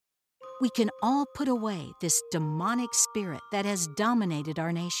we can all put away this demonic spirit that has dominated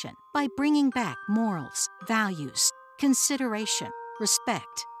our nation by bringing back morals, values, consideration,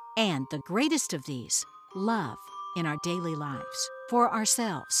 respect, and the greatest of these, love, in our daily lives, for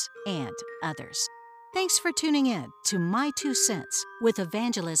ourselves and others. Thanks for tuning in to My Two Cents with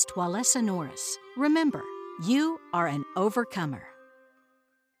Evangelist Walesa Norris. Remember, you are an overcomer.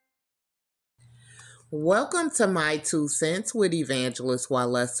 Welcome to My Two Cents with Evangelist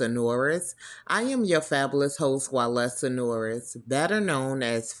Walesa Norris. I am your fabulous host, Walesa Norris, better known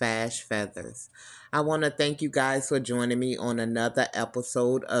as Fash Feathers. I want to thank you guys for joining me on another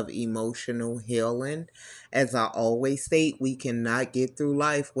episode of Emotional Healing. As I always state, we cannot get through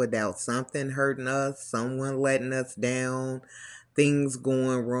life without something hurting us, someone letting us down, things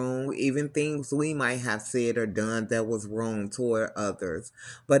going wrong, even things we might have said or done that was wrong toward others.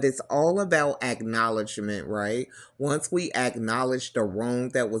 But it's all about acknowledgement, right? Once we acknowledge the wrong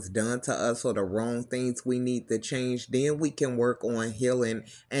that was done to us or the wrong things we need to change, then we can work on healing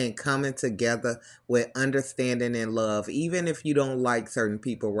and coming together with understanding and love. Even if you don't like certain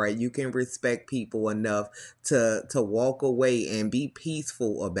people, right? You can respect people enough to walk away and be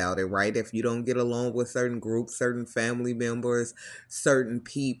peaceful about it, right? If you don't get along with certain groups, certain family members, certain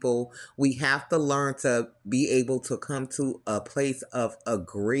people, we have to learn to be able to come to a place of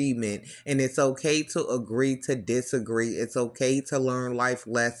agreement. And it's okay to agree to disagree. It's okay to learn life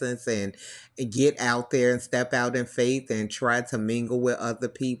lessons and get out there and step out in faith and try to mingle with other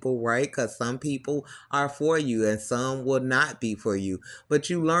people, right? Because some people are for you and some will not be for you. But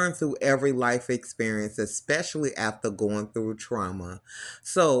you learn through every life experience, especially after going through trauma.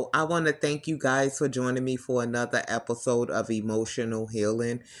 So I want to thank you guys for joining me for another episode of Emotional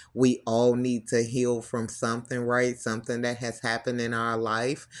Healing. We all need to heal from something, right? Something that has happened in our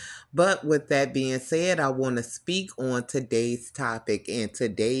life. But with that being said, I want to speak on today's topic. And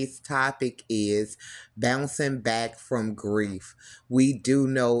today's topic is bouncing back from grief. We do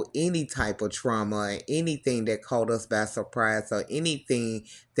know any type of trauma, anything that caught us by surprise, or anything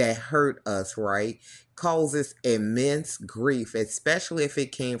that hurt us, right, causes immense grief, especially if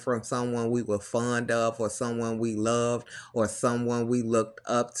it came from someone we were fond of or someone we loved or someone we looked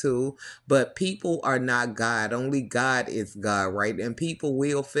up to. But people are not God. Only God is God, right? And people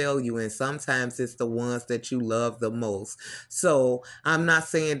will fail you, and sometimes it's the ones that you love the most. So I'm not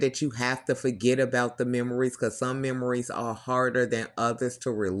saying that you have to forget about the memories, because some memories are harder than others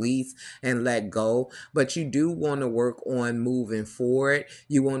to release and let go. But you do want to work on moving forward.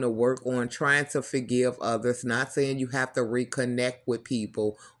 You want to work on trying to forgive others. Not saying you have to reconnect with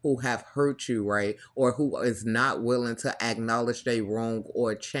people who have hurt you, right? Or who is not willing to acknowledge they wrong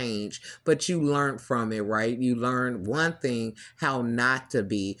or change. But you learn from it, right? You learn one thing, how not to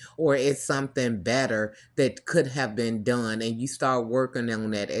be, or it's something better that could have been done. And you start working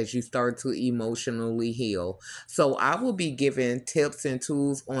on that as you start to emotionally heal. So I will be giving tips and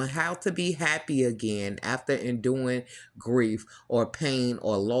tools on how to be happy again after enduring grief or pain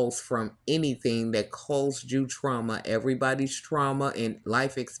or loss from anything that caused you trauma. Everybody's trauma and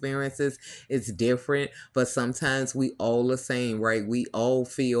life experiences is different, but sometimes we all the same, right? We all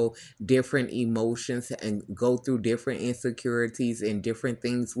feel different emotions and go through different insecurities and different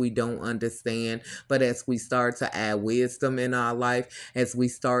things we don't understand. But as we start to add wisdom in our life, as we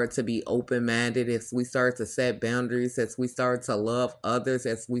start to be open-minded, as we start to set boundaries, as we start to love others,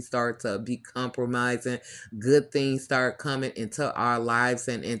 as we start to be compromising, good things start coming into our lives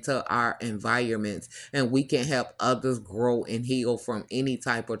and into our environments, and we can help others grow and heal from any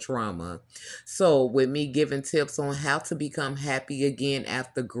type of trauma. So with me giving tips on how to become happy again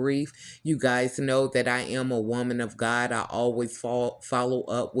after grief, you guys know that I am a woman of God. I always follow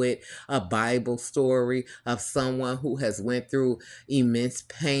up with a Bible story of someone who has went through immense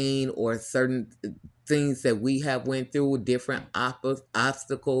pain or certain things that we have went through, different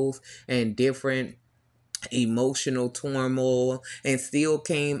obstacles and different emotional turmoil, and still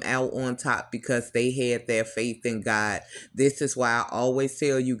came out on top because they had their faith in God. This is why I always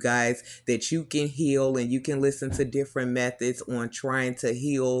tell you guys that you can heal, and you can listen to different methods on trying to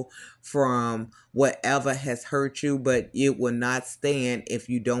heal from whatever has hurt you, but it will not stand if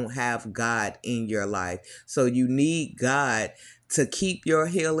you don't have God in your life. So you need God to keep your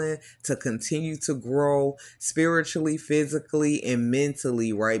healing, to continue to grow spiritually, physically, and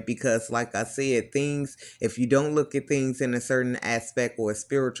mentally, right? Because like I said, things, if you don't look at things in a certain aspect or a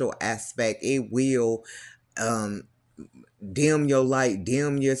spiritual aspect, it will um dim your light,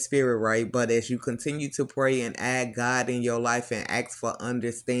 dim your spirit, right? But as you continue to pray and add God in your life and ask for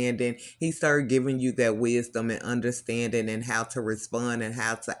understanding, He started giving you that wisdom and understanding and how to respond and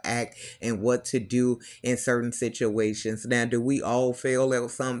how to act and what to do in certain situations. Now, do we all fail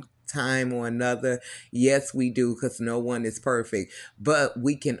at some time or another. Yes, we do, because no one is perfect. But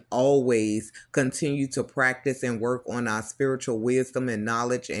we can always continue to practice and work on our spiritual wisdom and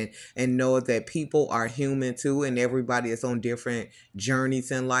knowledge, and know that people are human too, and everybody is on different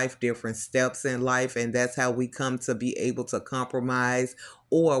journeys in life, different steps in life, and that's how we come to be able to compromise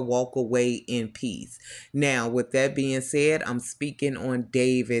or walk away in peace. Now, with that being said, I'm speaking on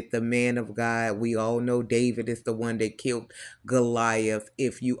David, the man of God. We all know David is the one that killed Goliath,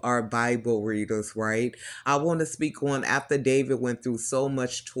 if you are Bible readers, right? I want to speak on after David went through so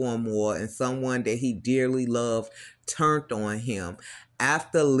much turmoil and someone that he dearly loved turned on him.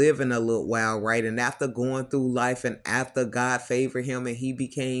 After living a little while, right, and after going through life, and after God favored him and he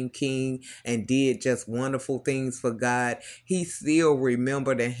became king and did just wonderful things for God, he still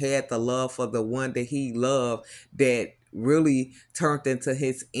remembered and had the love for the one that he loved, that really turned into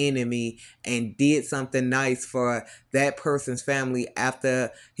his enemy and did something nice for that person's family after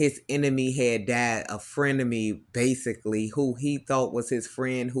his enemy had died. A frenemy, basically, who he thought was his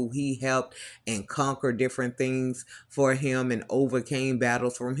friend, who he helped and conquered different things for him and overcame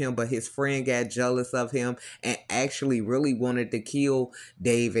battles from him, but his friend got jealous of him and actually really wanted to kill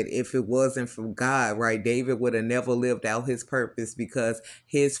David. If it wasn't for God, right, David would have never lived out his purpose, because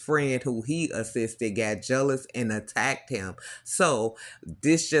his friend who he assisted got jealous and attacked him. So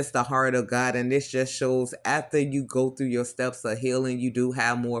this just the heart of God, and this just shows after you go through your steps of healing, you do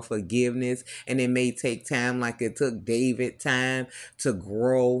have more forgiveness, and it may take time, like it took David time to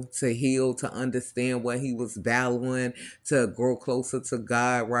grow, to heal, to understand what he was battling, to grow closer to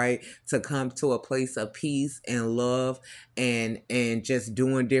God, right, to come to a place of peace and love, and just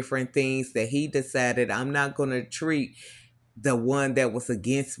doing different things, that he decided, I'm not going to treat the one that was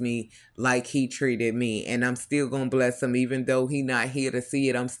against me like he treated me, and I'm still gonna bless him. Even though he not here to see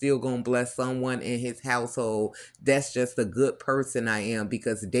it, I'm still gonna bless someone in his household. That's just a good person I am,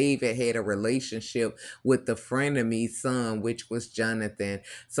 because David had a relationship with the friend of me's son, which was Jonathan.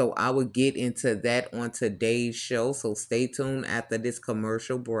 So I will get into that on today's show, so stay tuned after this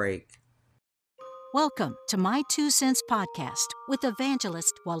commercial break. Welcome to My Two Cents Podcast with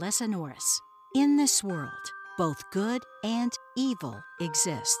evangelist Walesa Norris. In this world, both good and evil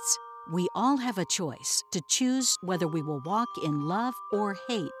exists. We all have a choice to choose whether we will walk in love or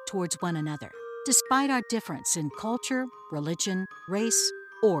hate towards one another, despite our difference in culture, religion, race,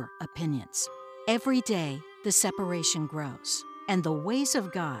 or opinions. Every day, the separation grows, and the ways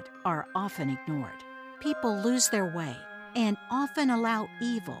of God are often ignored. People lose their way and often allow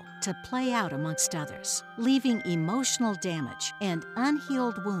evil to play out amongst others, leaving emotional damage and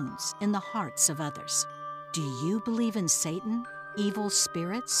unhealed wounds in the hearts of others. Do you believe in Satan, evil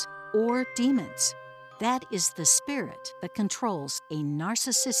spirits, or demons? That is the spirit that controls a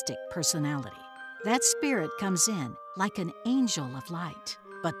narcissistic personality. That spirit comes in like an angel of light,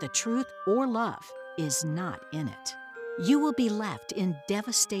 but the truth or love is not in it. You will be left in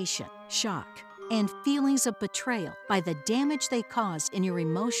devastation, shock, and feelings of betrayal by the damage they cause in your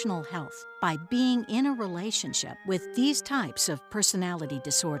emotional health by being in a relationship with these types of personality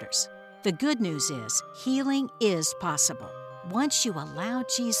disorders. The good news is healing is possible once you allow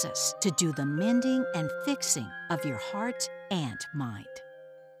Jesus to do the mending and fixing of your heart and mind.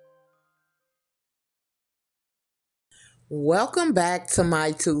 Welcome back to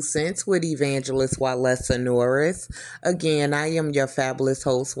My Two Cents with Evangelist Walesa Norris. Again, I am your fabulous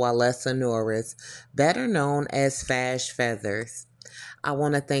host, Walesa Norris, better known as Fash Feathers. I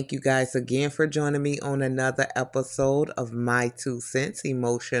want to thank you guys again for joining me on another episode of My Two Cents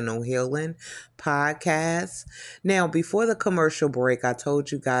Emotional Healing Podcast. Now, before the commercial break, I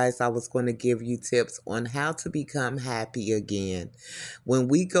told you guys I was going to give you tips on how to become happy again. When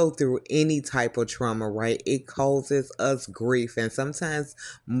we go through any type of trauma, right, it causes us grief, and sometimes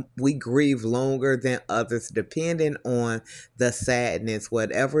we grieve longer than others depending on the sadness,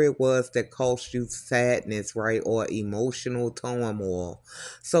 whatever it was that caused you sadness, right, or emotional turmoil.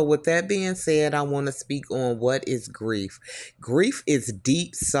 So with that being said, I want to speak on what is grief. Grief is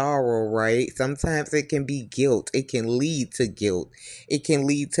deep sorrow, right? Sometimes it can be guilt. It can lead to guilt. It can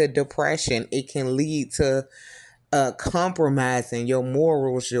lead to depression. It can lead to compromising your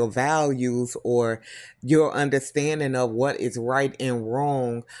morals, your values, or your understanding of what is right and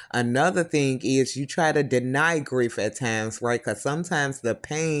wrong. Another thing is you try to deny grief at times, right? Because sometimes the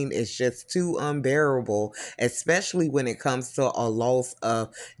pain is just too unbearable, especially when it comes to a loss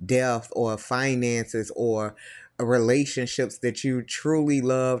of death or finances or relationships that you truly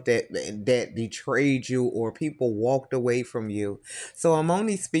loved that betrayed you, or people walked away from you. So I'm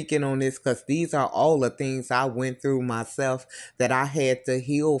only speaking on this because these are all the things I went through myself that I had to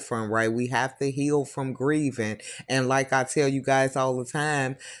heal from, right? We have to heal from grieving. And like I tell you guys all the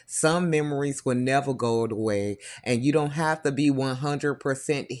time, some memories will never go away. And you don't have to be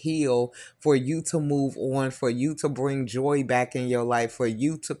 100% healed for you to move on, for you to bring joy back in your life, for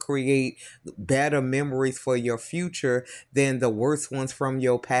you to create better memories for your future than the worst ones from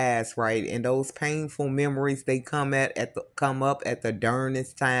your past, right? And those painful memories, they come up at the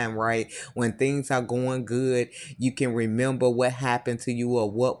darnest time, right? When things are going good, you can remember what happened to you or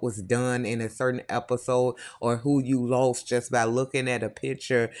what was done in a certain episode or who you lost just by looking at a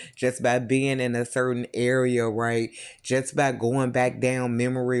picture, just by being in a certain area, right? Just by going back down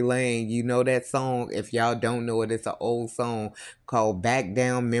memory lane. You know that song? If y'all don't know it, it's an old song called Back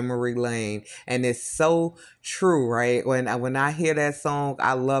Down Memory Lane. And it's so true, right? When I hear that song,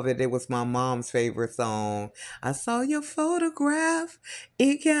 I love it. It was my mom's favorite song. I saw your photograph.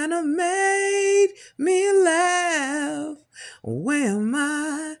 It kind of made me laugh. Where am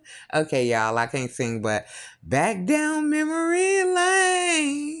I? Okay, y'all, I can't sing, but back down memory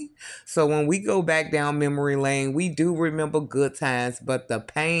lane. So when we go back down memory lane, we do remember good times, but the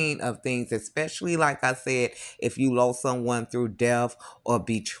pain of things, especially like I said, if you lost someone through death or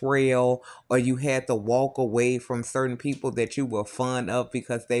betrayal, or you had to walk away from certain people that you were fond of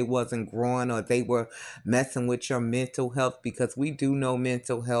because they wasn't growing or they were messing with your mental health, because we do know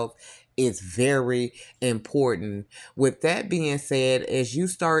mental health is very important. With that being said, as you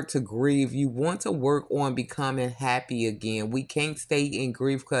start to grieve, you want to work on becoming happy again. We can't stay in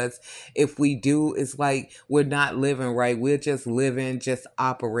grief, because if we do, it's like we're not living right. We're just living, just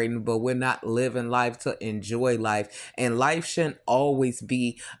operating, but we're not living life to enjoy life. And life shouldn't always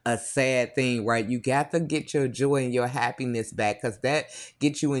be a sad thing, right? You got to get your joy and your happiness back, because that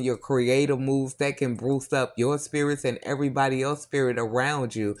gets you in your creative moves. That can boost up your spirits and everybody else's spirit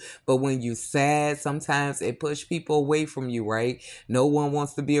around you. But when you sad, sometimes it pushes people away from you, right? No one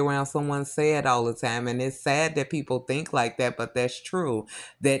wants to be around someone sad all the time. And it's sad that people think like that, but that's true.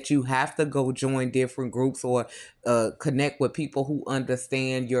 That you have to go join different groups or connect with people who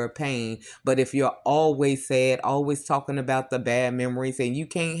understand your pain. But if you're always sad, always talking about the bad memories, and you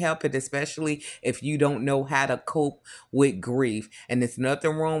can't help it, especially if you don't know how to cope with grief. And there's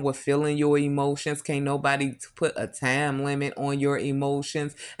nothing wrong with feeling your emotions. Can't nobody put a time limit on your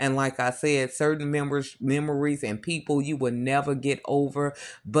emotions. And like I said, certain memories and people you will never get over,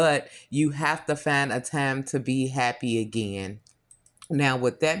 but you have to find a time to be happy again. Now,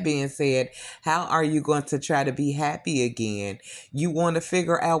 with that being said, how are you going to try to be happy again? You want to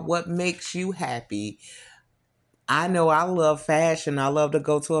figure out what makes you happy. I know I love fashion. I love to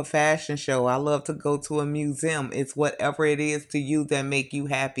go to a fashion show. I love to go to a museum. It's whatever it is to you that make you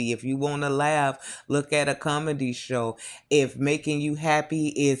happy. If you want to laugh, look at a comedy show. If making you happy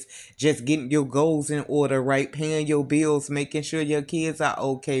is just getting your goals in order, right? Paying your bills, making sure your kids are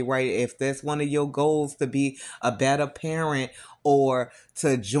okay, right? If that's one of your goals, to be a better parent, or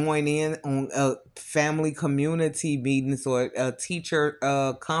to join in on family community meetings or teacher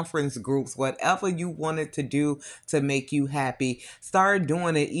conference groups, whatever you wanted to do to make you happy, start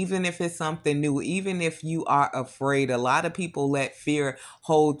doing it, even if it's something new, even if you are afraid. A lot of people let fear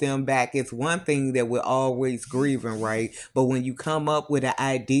hold them back. It's one thing that we're always grieving, right? But when you come up with an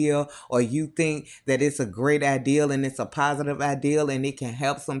idea, or you think that it's a great ideal and it's a positive ideal and it can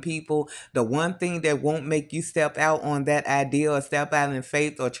help some people, the one thing that won't make you step out on that idea or step out in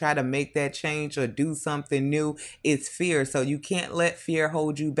faith or try to make that change or do something new is fear. So you can't let fear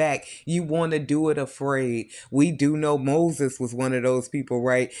hold you back. You want to do it afraid. We do know Moses was one of those people,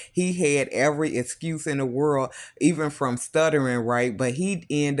 right? He had every excuse in the world, even from stuttering, right? But he'd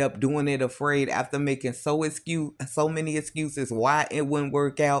end up doing it afraid after making so many excuses why it wouldn't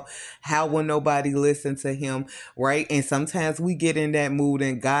work out, how will nobody listen to him, right? And sometimes we get in that mood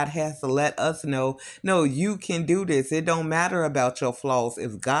and God has to let us know, no, you can do this. It don't matter about your flaws.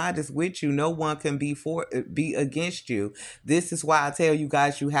 If God is with you, no one can be against you. This is why I tell you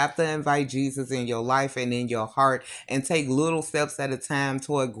guys, you have to invite Jesus in your life and in your heart, and take little steps at a time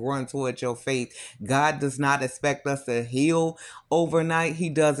toward growing toward your faith. God does not expect us to heal overnight. He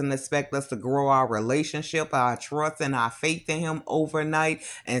doesn't expect us to grow our relationship, our trust, and our faith in him overnight.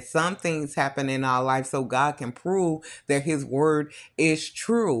 And some things happen in our life so God can prove that his word is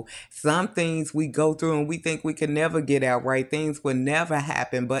true. Some things we go through and we think we can never get out right. Things will never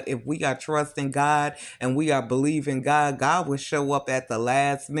happen. But if we are trusting God and we are believing God, God will show up at the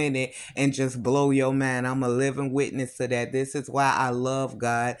last minute and just blow your mind. I'm a living witness to that. This is why I love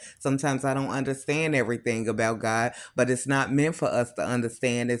God. Sometimes I don't understand everything about God, but it's not meant for us to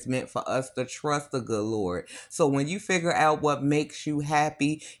understand. It's meant for us to trust the good Lord. So when you figure out what makes you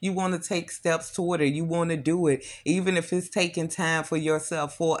happy, you want to take steps toward it. You want to do it, even if it's taking time for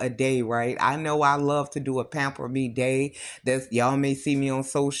yourself for a day, right? I know I love to do a pamper me day. That's, y'all may see me on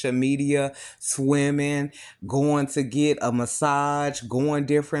social media, swimming, going to get a massage, going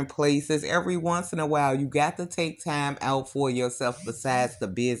different places. Every once in a while, you got to take time out for yourself besides the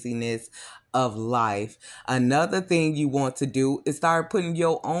busyness of life. Another thing you want to do is start putting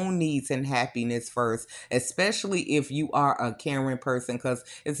your own needs and happiness first, especially if you are a caring person, because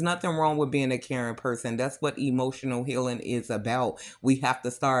it's nothing wrong with being a caring person. That's what emotional healing is about. We have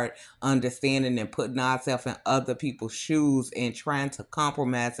to start understanding and putting ourselves in other people's shoes and trying to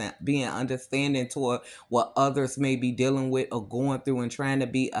compromise and being understanding toward what others may be dealing with or going through and trying to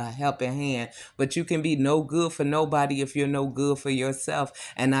be a helping hand. But you can be no good for nobody if you're no good for yourself.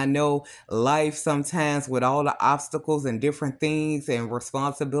 And I know life sometimes, with all the obstacles and different things and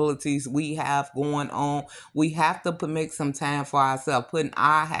responsibilities we have going on, we have to make some time for ourselves, putting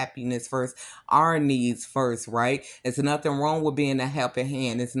our happiness first, our needs first, right? It's nothing wrong with being a helping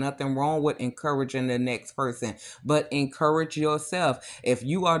hand. It's nothing wrong with encouraging the next person, but encourage yourself. If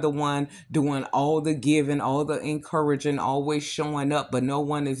you are the one doing all the giving, all the encouraging, always showing up, but no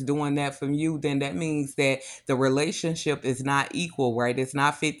one is doing that from you, then that means that the relationship is not equal, right? It's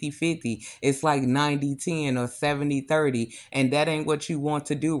not 50-50. It's like 90-10 or 70-30. And that ain't what you want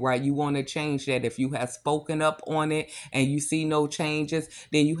to do, right? You want to change that. If you have spoken up on it and you see no changes,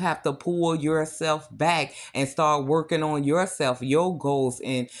 then you have to pull yourself back and start working on yourself, your goals,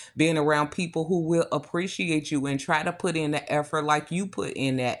 and being around people who will appreciate you and try to put in the effort like you put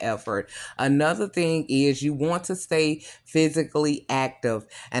in that effort. Another thing is you want to stay physically active.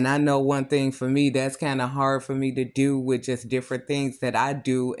 And I know one thing for me that's kind of hard for me to do with just different things that I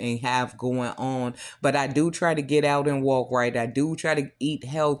do and have going on. But I do try to get out and walk, right? I do try to eat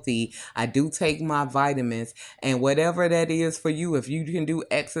healthy. I do take my vitamins. And whatever that is for you, if you can do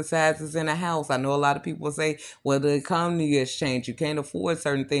exercises in a house, I know a lot of people say, well, the economy has changed. You can't afford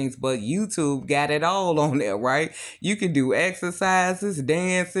certain things, but YouTube got it all on there, right? You can do exercises,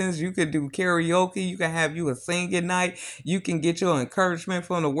 dancing, you can do karaoke, you can have you a singing night, you can get your encouragement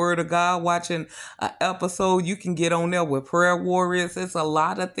from the Word of God watching an episode, you can get on there with prayer warriors. It's a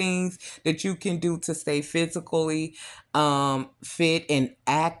lot of things that you can do to stay physically fit and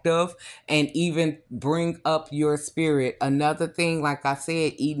active, and even bring up your spirit. Another thing, like I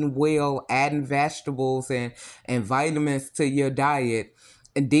said, eating well, adding vegetables and vitamins to your diet.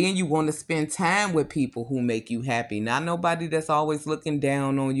 And then you want to spend time with people who make you happy. Not nobody that's always looking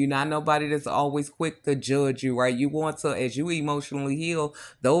down on you. Not nobody that's always quick to judge you, right? You want to, as you emotionally heal,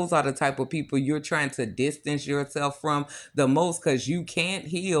 those are the type of people you're trying to distance yourself from the most, because you can't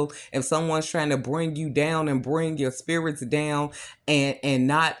heal if someone's trying to bring you down and bring your spirits down, and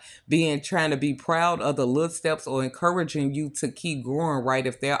not trying to be proud of the little steps or encouraging you to keep growing, right?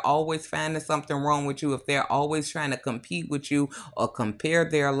 If they're always finding something wrong with you, if they're always trying to compete with you or compare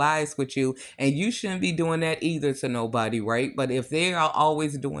their lives with you, and you shouldn't be doing that either to nobody, right? But if they are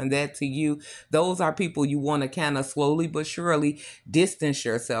always doing that to you, those are people you want to kind of slowly but surely distance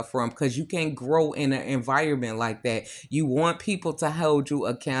yourself from, because you can't grow in an environment like that. You want people to hold you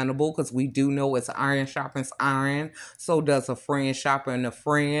accountable, because we do know it's iron sharpens iron, so does a friend sharpen a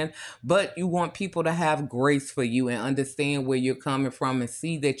friend. But you want people to have grace for you and understand where you're coming from and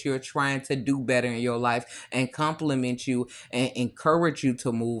see that you're trying to do better in your life and compliment you and encourage you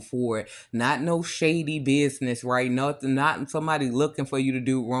to move forward. Not no shady business, right? Not somebody looking for you to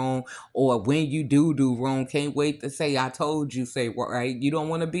do wrong, or when you do wrong, can't wait to say, I told you, say, right? You don't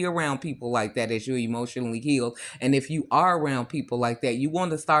want to be around people like that as you're emotionally healed. And if you are around people like that, you want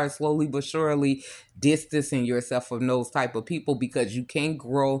to start slowly but surely distancing yourself from those type of people, because you can't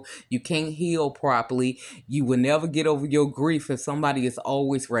grow, you can't heal properly. You will never get over your grief if somebody is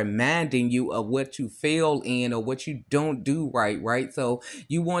always reminding you of what you fail in or what you don't do right? So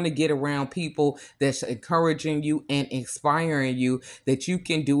you want to get around people that's encouraging you and inspiring you that you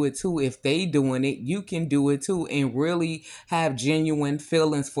can do it too. If they doing it, you can do it too, and really have genuine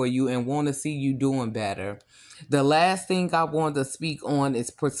feelings for you and want to see you doing better. The last thing I want to speak on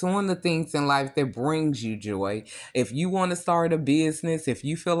is pursuing the things in life that brings you joy. If you want to start a business, if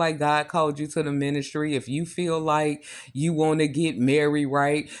you feel like God called you to the ministry, if you feel like you want to get married,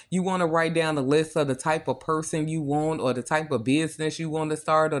 right? You want to write down a list of the type of person you want, or the type of business you want to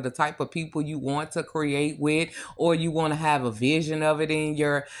start, or the type of people you want to create with, or you want to have a vision of it in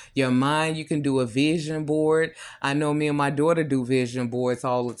your mind. You can do a vision board. I know me and my daughter do vision boards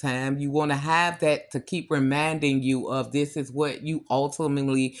all the time. You want to have that to keep reminding you of this is what you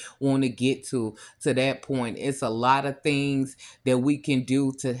ultimately want to get to that point. It's a lot of things that we can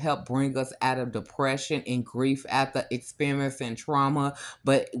do to help bring us out of depression and grief after experiencing trauma,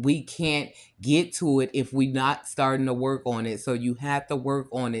 but we can't get to it if we're not starting to work on it. So you have to work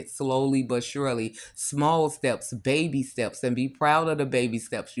on it slowly but surely, small steps, baby steps, and be proud of the baby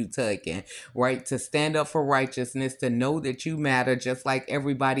steps you taking, right? To stand up for righteousness, to know that you matter just like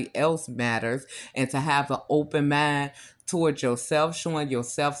everybody else matters, and to have an open mind towards yourself, showing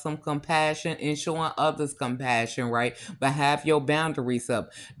yourself some compassion and showing others compassion, right? But have your boundaries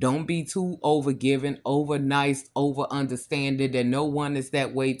up. Don't be too overgiving, over nice, over understanding that no one is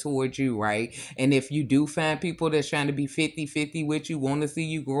that way towards you, right? And if you do find people that's trying to be 50-50 with you, want to see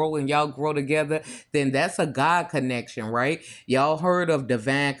you grow and y'all grow together, then that's a God connection, right? Y'all heard of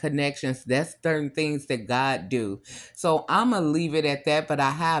divine connections. That's certain things that God do. So I'm going to leave it at that, but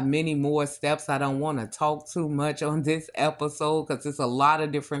I have many more steps. I don't want to talk too much on this episode because there's a lot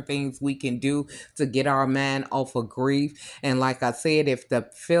of different things we can do to get our mind off of grief. And like I said, if the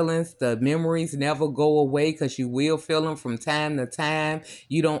feelings, the memories never go away, because you will feel them from time to time,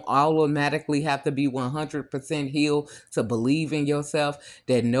 you don't automatically have to be 100% healed to believe in yourself,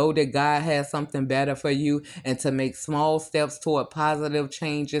 that know that God has something better for you, and to make small steps toward positive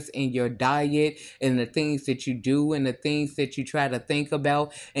changes in your diet and the things that you do and the things that you try to think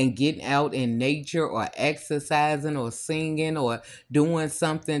about, and getting out in nature or exercising or singing or doing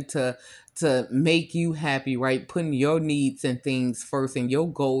something to make you happy, right? Putting your needs and things first and your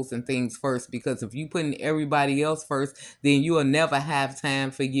goals and things first, because if you putting everybody else first, then you will never have time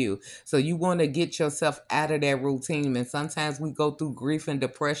for you. So you want to get yourself out of that routine. And sometimes we go through grief and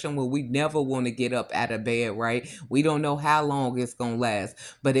depression where we never want to get up out of bed, right? We don't know how long it's going to last.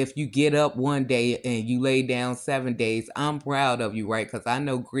 But if you get up one day and you lay down 7 days, I'm proud of you, right? Because I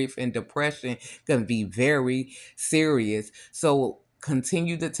know grief and depression can be very serious. So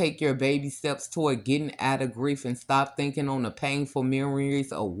continue to take your baby steps toward getting out of grief, and stop thinking on the painful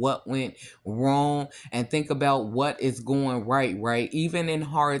memories of what went wrong, and think about what is going right? Even in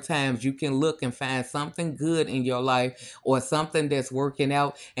hard times, you can look and find something good in your life or something that's working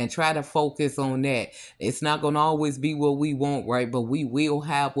out, and try to focus on that. It's not going to always be what we want, right? But we will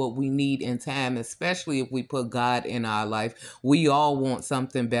have what we need in time, especially if we put God in our life. We all want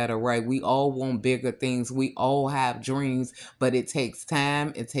something better, right? We all want bigger things. We all have dreams, but it takes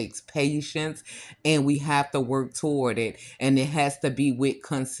time, it takes patience, and we have to work toward it. And it has to be with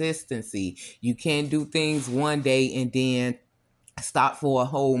consistency. You can't do things one day and then stop for a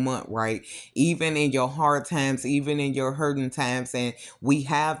whole month, right? Even in your hard times, even in your hurting times, and we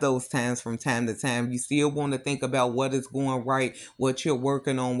have those times from time to time, you still want to think about what is going right, what you're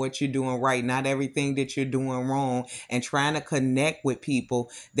working on, what you're doing right, not everything that you're doing wrong, and trying to connect with people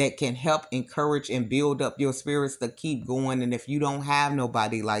that can help encourage and build up your spirits to keep going. And if you don't have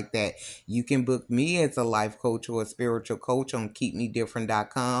nobody like that, you can book me as a life coach or a spiritual coach on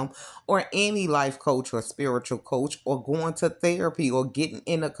keepmedifferent.com, or any life coach or spiritual coach, or going to therapy, or getting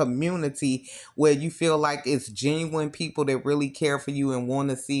in a community where you feel like it's genuine people that really care for you and want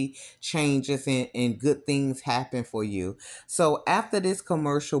to see changes and good things happen for you. So after this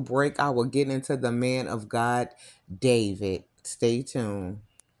commercial break, I will get into the man of God, David. Stay tuned.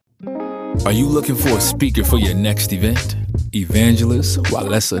 Are you looking for a speaker for your next event? Evangelist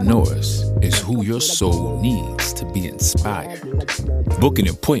Walesa Norris is who your soul needs to be inspired. Book an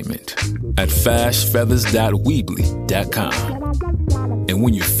appointment at fashfeathers.weebly.com. And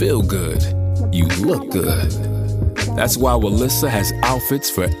when you feel good, you look good. That's why Walesa has outfits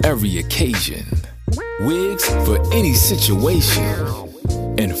for every occasion, wigs for any situation,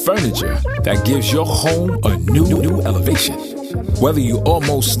 and furniture that gives your home a new elevation. Whether you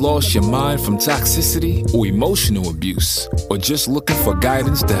almost lost your mind from toxicity or emotional abuse, or just looking for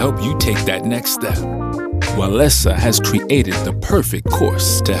guidance to help you take that next step, Walesa has created the perfect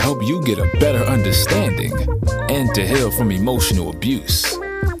course to help you get a better understanding and to heal from emotional abuse.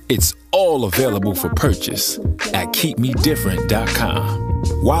 It's all available for purchase at keepmedifferent.com.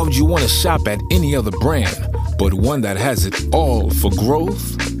 Why would you want to shop at any other brand but one that has it all for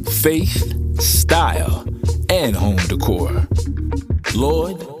growth, faith, style, and home decor?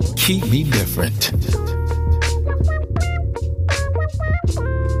 Lord, keep me different.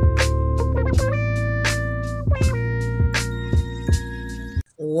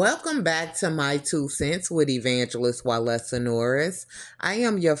 Welcome back to My Two Cents with Evangelist Walessa Norris. I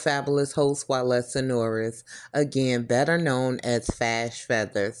am your fabulous host, Walessa Norris, again better known as Fash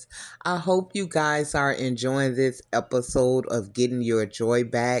Feathers. I hope you guys are enjoying this episode of getting your joy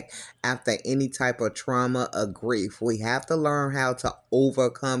back after any type of trauma or grief. We have to learn how to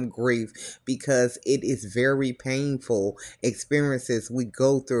overcome grief because it is very painful experiences we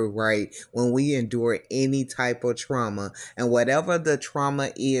go through, right, when we endure any type of trauma. And whatever the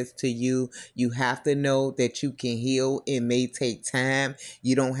trauma is to you, you have to know that you can heal. It may take time.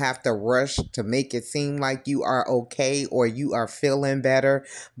 You don't have to rush to make it seem like you are okay or you are feeling better.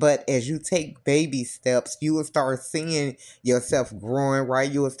 But as you take baby steps, you will start seeing yourself growing,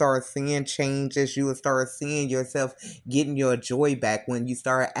 right? You will start seeing changes. You will start seeing yourself getting your joy back when you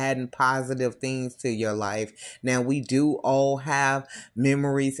start adding positive things to your life. Now, we do all have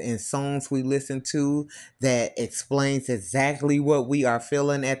memories and songs we listen to that explains exactly what we are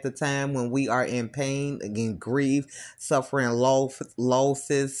feeling at the time when we are in pain, again, grief, suffering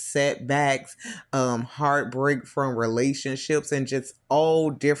losses, setbacks, heartbreak from relationships, and just all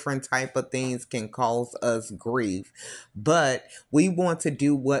different type of things can cause us grief. But we want to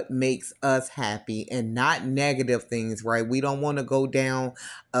do what makes us happy and not negative things, right? We don't want to go down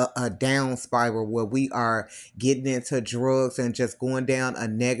a down spiral where we are getting into drugs and just going down a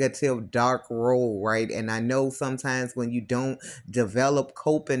negative dark road, right? And I know sometimes when you don't develop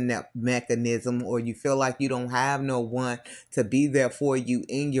coping mechanism or you feel like you don't have no one to be there for you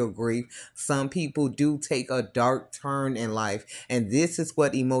in your grief, some people do take a dark turn in life. And this is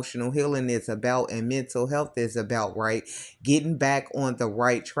what emotional healing is about and mental health is about, right? Getting back on the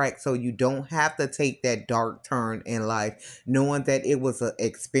right track so you don't have to take that dark turn in life, knowing that it was an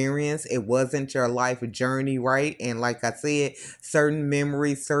experience, it wasn't your life journey, right? And like I said, certain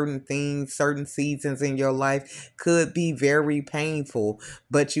memories, certain things, certain seasons in your life could be very painful,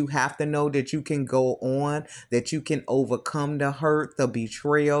 but you have to know that you can go on, that you can overcome the hurt, the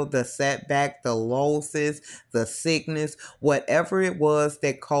betrayal, the setback, the losses, the sickness, whatever it was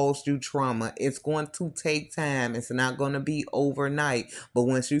that caused you trauma. It's going to take time. It's not going to be overnight, but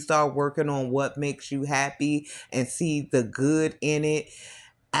once you start working on what makes you happy and see the good in it,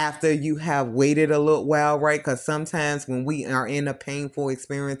 after you have waited a little while, right? Because sometimes when we are in a painful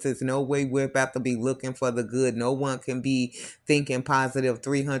experience, there's no way we're about to be looking for the good. No one can be thinking positive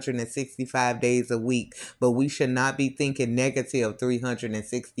 365 days a week, but we should not be thinking negative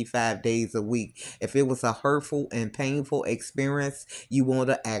 365 days a week. If it was a hurtful and painful experience, you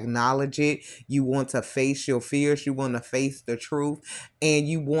want to acknowledge it. You want to face your fears. You want to face the truth, and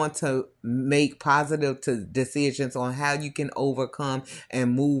you want to make positive decisions on how you can overcome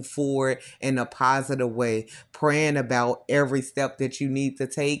and move forward in a positive way, praying about every step that you need to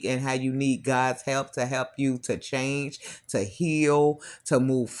take and how you need God's help to help you to change, to heal, to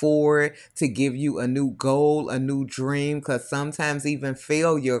move forward, to give you a new goal, a new dream, because sometimes even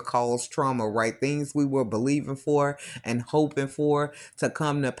failure causes trauma, right? Things we were believing for and hoping for to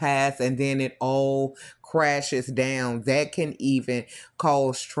come to pass, and then it all crashes down. That can even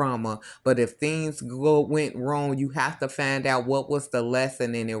cause trauma. But if things went wrong, you have to find out what was the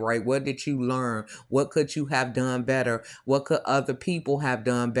lesson in it, right? What did you learn? What could you have done better? What could other people have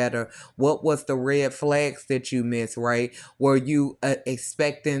done better? What was the red flags that you missed, right? Were you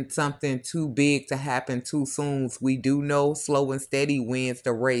expecting something too big to happen too soon? We do know slow and steady wins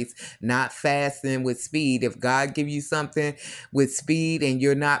the race, not fast and with speed. If God give you something with speed and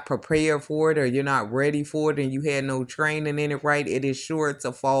you're not prepared for it or you're not ready for it and you had no training in it, right, it is sure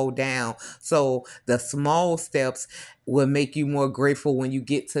to fall down. So the small steps will make you more grateful when you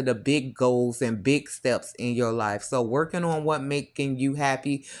get to the big goals and big steps in your life. So working on what making you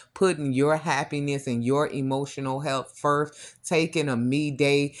happy, putting your happiness and your emotional health first, taking a me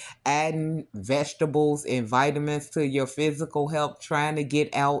day, adding vegetables and vitamins to your physical health, trying to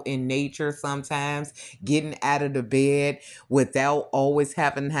get out in nature sometimes, getting out of the bed without always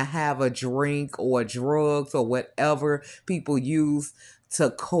having to have a drink or drugs or whatever people use to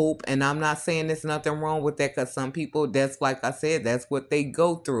cope. And I'm not saying there's nothing wrong with that, because some people, that's like I said, that's what they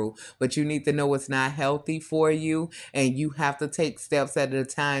go through. But you need to know it's not healthy for you, and you have to take steps at a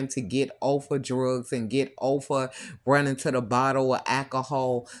time to get off of drugs and get off of running to the bottle of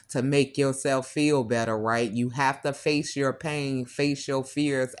alcohol to make yourself feel better, right? You have to face your pain, face your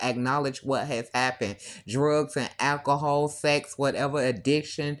fears, acknowledge what has happened. Drugs and alcohol, sex, whatever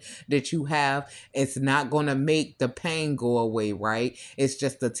addiction that you have, it's not going to make the pain go away, right? It's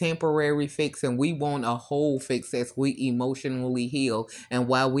just a temporary fix, and we want a whole fix as we emotionally heal. And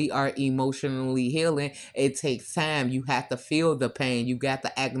while we are emotionally healing, it takes time. You have to feel the pain. You got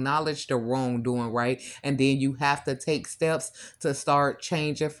to acknowledge the wrongdoing, right? And then you have to take steps to start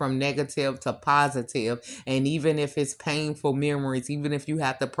changing from negative to positive. And even if it's painful memories, even if you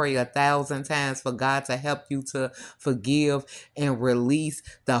have to pray 1,000 times for God to help you to forgive and release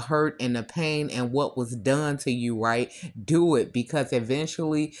the hurt and the pain and what was done to you, right? Do it, because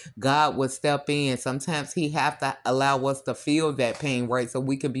eventually God will step in. Sometimes he have to allow us to feel that pain, right? So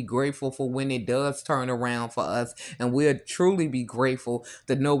we can be grateful for when it does turn around for us. And we'll truly be grateful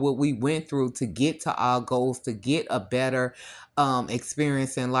to know what we went through to get to our goals, to get a better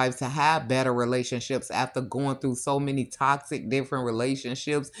experience in life, to have better relationships after going through so many toxic different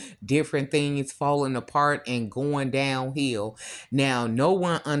relationships, different things falling apart and going downhill. Now, no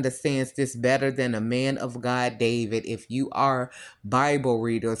one understands this better than a man of God, David. If you are Bible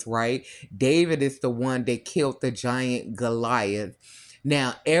readers, right? David is the one that killed the giant Goliath.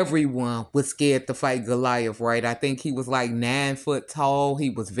 Now, everyone was scared to fight Goliath, right? I think he was like 9 foot tall. He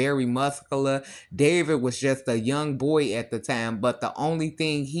was very muscular. David was just a young boy at the time, but the only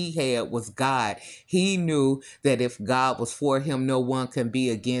thing he had was God. He knew that if God was for him, no one can be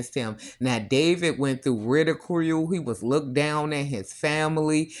against him. Now, David went through ridicule. He was looked down at, his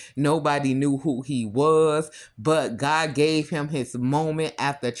family. Nobody knew who he was, but God gave him his moment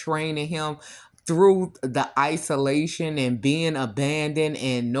after training him through the isolation and being abandoned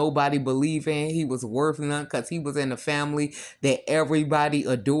and nobody believing he was worth nothing, because he was in a family that everybody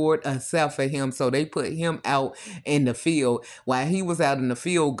adored except for him. So they put him out in the field. While he was out in the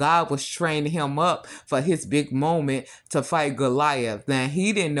field, God was training him up for his big moment to fight Goliath. Now,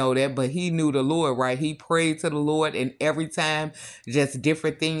 he didn't know that, but he knew the Lord, right? He prayed to the Lord, and every time just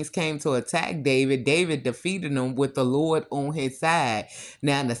different things came to attack David, David defeated them with the Lord on his side.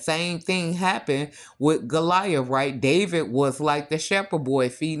 Now, the same thing happened with Goliath, right? David was like the shepherd boy,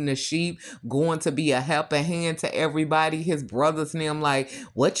 feeding the sheep, going to be a helping hand to everybody. His brothers and them like,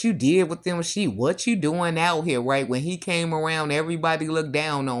 what you did with them sheep? What you doing out here, right? When he came around, everybody looked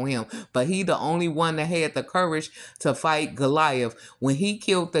down on him, but he the only one that had the courage to fight Goliath. When he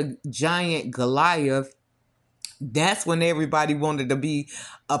killed the giant Goliath, that's when everybody wanted to be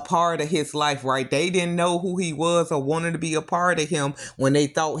a part of his life, right? They didn't know who he was or wanted to be a part of him when they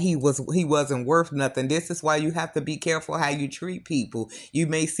thought he wasn't worth nothing. This is why you have to be careful how you treat people. You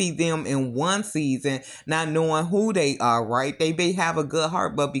may see them in one season not knowing who they are, right? They may have a good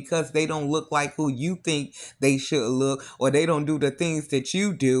heart, but because they don't look like who you think they should look, or they don't do the things that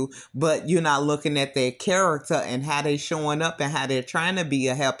you do, but you're not looking at their character and how they showing up and how they're trying to be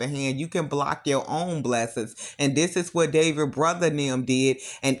a helping hand, you can block your own blessings. And this is what David's brother them did.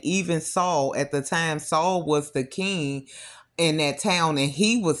 And even Saul, at the time, Saul was the king in that town, and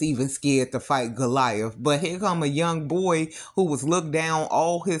he was even scared to fight Goliath. But here come a young boy who was looked down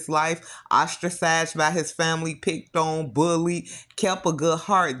all his life, ostracized by his family, picked on, bullied, kept a good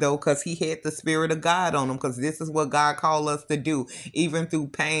heart though, because he had the Spirit of God on him, because this is what God called us to do, even through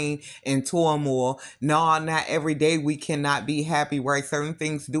pain and turmoil. No, not every day we cannot be happy, right? Certain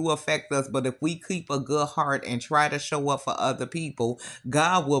things do affect us, but if we keep a good heart and try to show up for other people,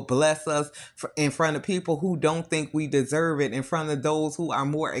 God will bless us in front of people who don't think we deserve it, in front of those who are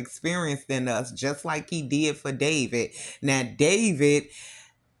more experienced than us, just like he did for David. Now, David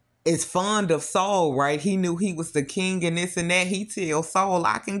is fond of Saul, right? He knew he was the king and this and that. He tells Saul,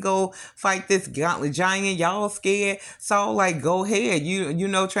 I can go fight this giant. Y'all scared? Saul like, go ahead. You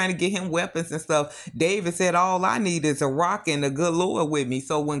know, trying to get him weapons and stuff. David said, all I need is a rock and a good Lord with me.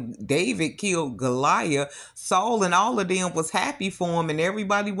 So when David killed Goliath, Saul and all of them was happy for him, and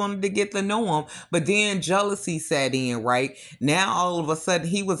everybody wanted to get to know him. But then jealousy set in, right? Now all of a sudden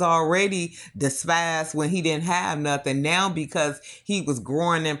he was already despised when he didn't have nothing. Now because he was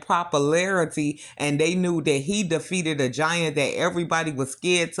growing in popularity, and they knew that he defeated a giant that everybody was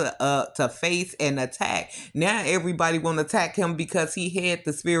scared to face and attack. Now everybody want to attack him because he had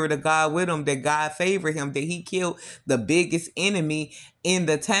the Spirit of God with him, that God favored him, that he killed the biggest enemy in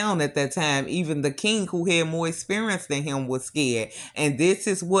the town at that time. Even the king, who had more experience than him, was scared. And this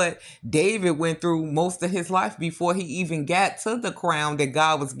is what David went through most of his life before he even got to the crown that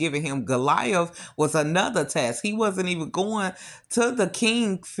God was giving him. Goliath was another test. He wasn't even going to the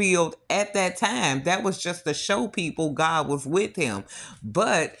king field at that time. That was just to show people God was with him.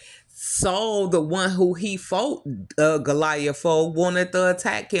 But Saul, the one who he fought Goliath for, wanted to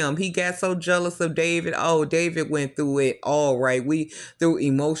attack him. He got so jealous of David. Oh, David went through it all, right? We through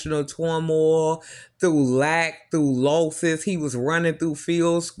emotional turmoil, through lack, through losses. He was running through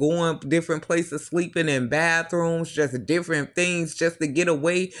fields, going different places, sleeping in bathrooms, just different things just to get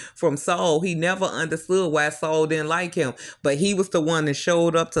away from Saul. He never understood why Saul didn't like him, but he was the one that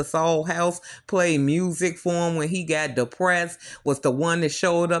showed up to Saul's house, played music for him when he got depressed, was the one that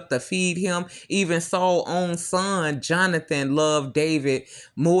showed up to feed him. Even Saul's own son, Jonathan, loved David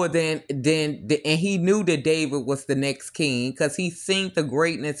more than and he knew that David was the next king because he seen the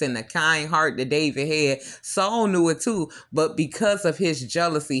greatness and the kind heart that David had. Saul knew it too, but because of his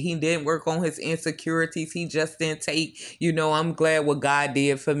jealousy, he didn't work on his insecurities. He just didn't take, I'm glad what God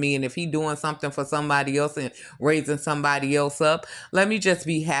did for me, and if he doing something for somebody else and raising somebody else up, let me just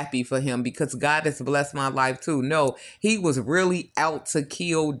be happy for him because God has blessed my life too. No, he was really out to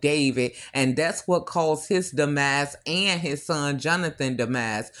kill David, and that's what caused his demise and his son Jonathan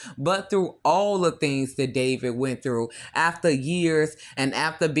demise. But through all the things that David went through, after years and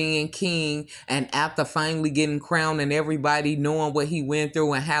after being king and after finally getting crowned and everybody knowing what he went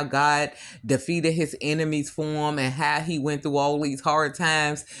through and how God defeated his enemies for him and how he went through all these hard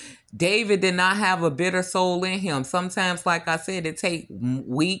times, David did not have a bitter soul in him. Sometimes, like I said, it take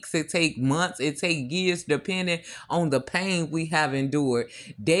weeks, it take months, it take years, depending on the pain we have endured.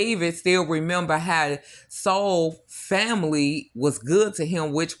 David still remember how Saul's family was good to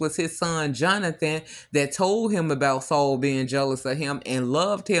him, which was his son Jonathan, that told him about Saul being jealous of him and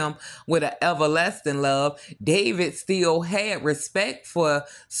loved him with an everlasting love. David still had respect for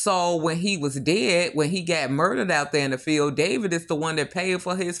Saul when he was dead, when he got murdered out there in the field. David is the one that paid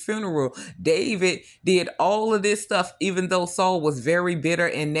for his funeral. David did all of this stuff, even though Saul was very bitter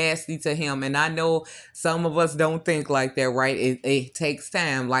and nasty to him. And I know some of us don't think like that, right? It takes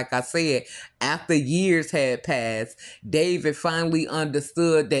time. Like I said, after years had passed, David finally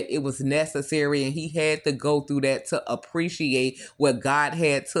understood that it was necessary and he had to go through that to appreciate what God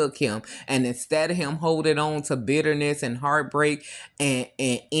had took him. And instead of him holding on to bitterness and heartbreak and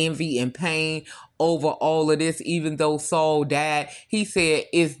envy and pain over all of this, even though Saul died, he said,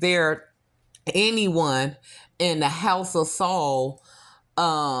 is there anyone in the house of Saul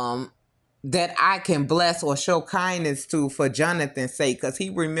that I can bless or show kindness to for Jonathan's sake? Because he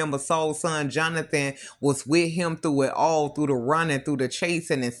remembered Saul's son Jonathan was with him through it all, through the running, through the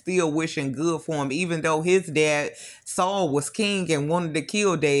chasing, and still wishing good for him. Even though his dad, Saul, was king and wanted to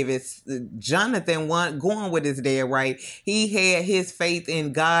kill David, Jonathan wasn't going with his dad, right? He had his faith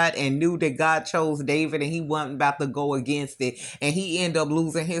in God and knew that God chose David and he wasn't about to go against it. And he ended up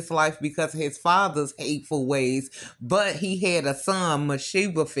losing his life because of his father's hateful ways. But he had a son,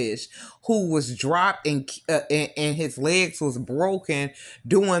 Mephibosheth, who was dropped and his legs was broken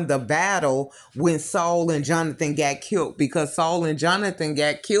during the battle when Saul and Jonathan got killed. Because Saul and Jonathan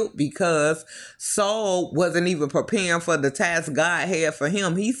got killed because Saul wasn't even preparing for the task God had for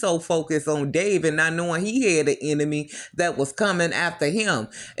him. He so focused on David, not knowing he had an enemy that was coming after him.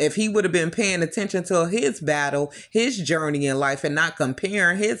 If he would have been paying attention to his battle, his journey in life, and not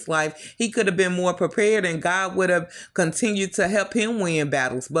comparing his life, he could have been more prepared and God would have continued to help him win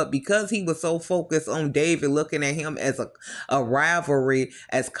battles. But because he was so focused on David, looking at him as a rivalry,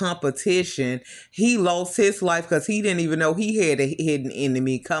 as competition, he lost his life because he didn't even know he had a hidden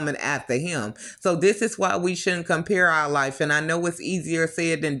enemy coming after him. So this is why we shouldn't compare our life. And I know it's easier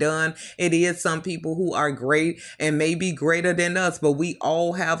said than done. It is some people who are great and maybe greater than us, but we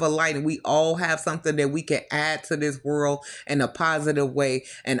all have a light and we all have something that we can add to this world in a positive way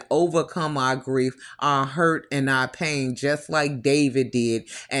and overcome our grief, our hurt, and our pain, just like David did.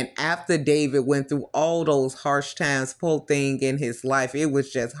 And after David went through all those harsh times, poor thing, in his life, it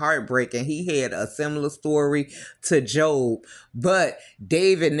was just heartbreaking. He had a similar story to Job, but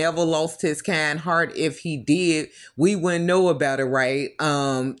David never lost his kind heart. If he did, we wouldn't know about it, right?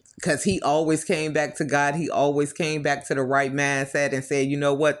 Because he always came back to God. He always came back to the right mindset and said, you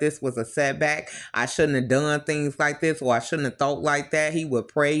know what, this was a setback. I shouldn't have done things like this, or I shouldn't have thought like that. He would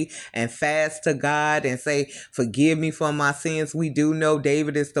pray and fast to God and say, forgive me for my sins. We do know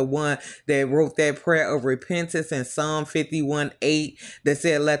David is the one that wrote that prayer of repentance in Psalm 51:8 that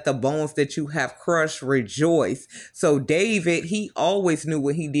said, let the bones that you have crushed rejoice. So David, he always knew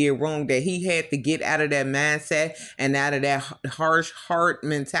what he did wrong, that he had to get out of that mindset and out of that harsh heart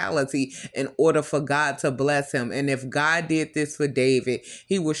mentality in order for God to bless him. And if God did this for David,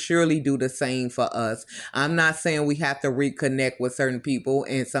 he will surely do the same for us. I'm not saying we have to reconnect with certain people,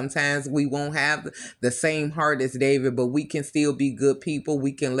 and sometimes we won't have the same heart as David, but we can still be good people.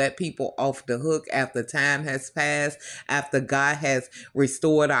 We can let people off the hook after time has passed, after God has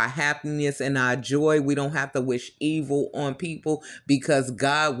restored our happiness and our joy. We don't have to wish evil on people because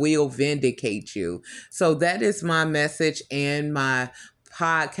God will vindicate you. So that is my message and my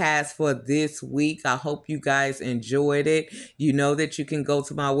podcast for this week. I hope you guys enjoyed it. You know that you can go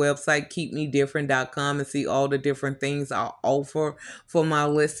to my website, keepmedifferent.com, and see all the different things I offer for my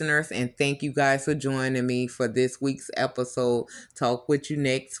listeners. And thank you guys for joining me for this week's episode. Talk with you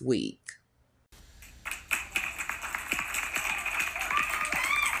next week.